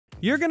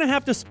You're gonna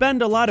have to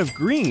spend a lot of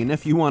green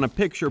if you want a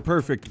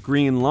picture-perfect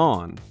green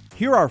lawn.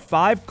 Here are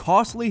 5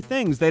 costly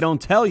things they don't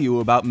tell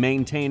you about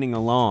maintaining a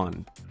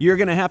lawn. You're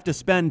gonna have to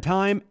spend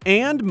time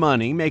and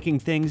money making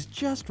things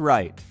just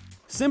right.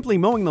 Simply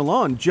mowing the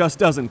lawn just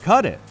doesn't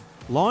cut it.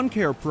 Lawn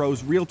care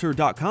pros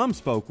Realtor.com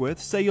spoke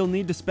with say you'll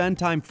need to spend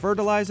time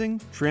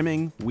fertilizing,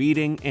 trimming,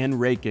 weeding, and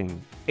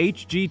raking.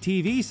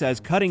 HGTV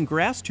says cutting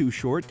grass too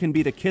short can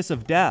be the kiss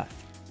of death.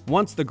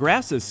 Once the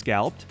grass is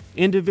scalped,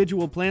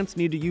 individual plants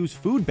need to use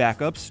food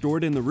backups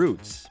stored in the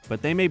roots,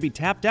 but they may be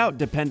tapped out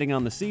depending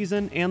on the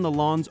season and the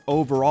lawn's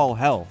overall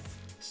health.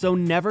 So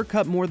never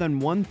cut more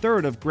than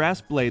 1/3 of grass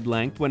blade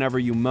length whenever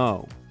you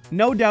mow.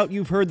 No doubt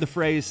you've heard the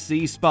phrase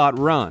 "see spot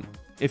run."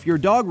 If your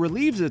dog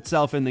relieves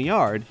itself in the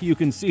yard, you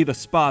can see the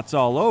spots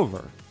all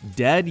over.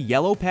 Dead,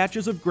 yellow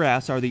patches of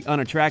grass are the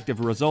unattractive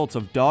results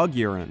of dog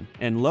urine,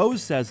 and Lowe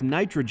says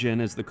nitrogen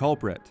is the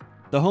culprit.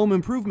 The home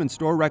improvement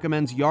store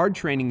recommends yard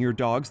training your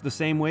dogs the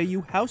same way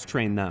you house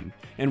train them,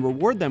 and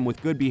reward them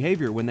with good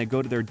behavior when they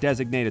go to their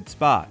designated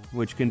spot,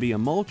 which can be a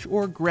mulch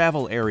or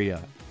gravel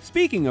area.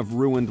 Speaking of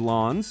ruined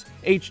lawns,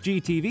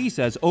 HGTV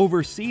says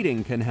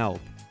overseeding can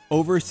help.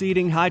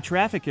 Overseeding high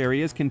traffic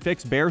areas can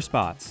fix bare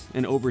spots,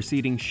 and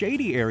overseeding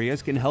shady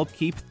areas can help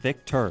keep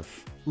thick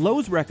turf.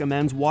 Lowe's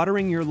recommends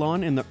watering your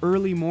lawn in the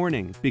early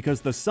morning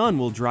because the sun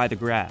will dry the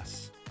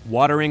grass.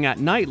 Watering at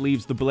night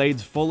leaves the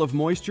blades full of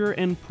moisture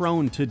and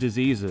prone to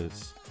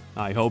diseases.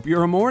 I hope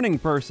you're a morning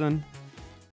person.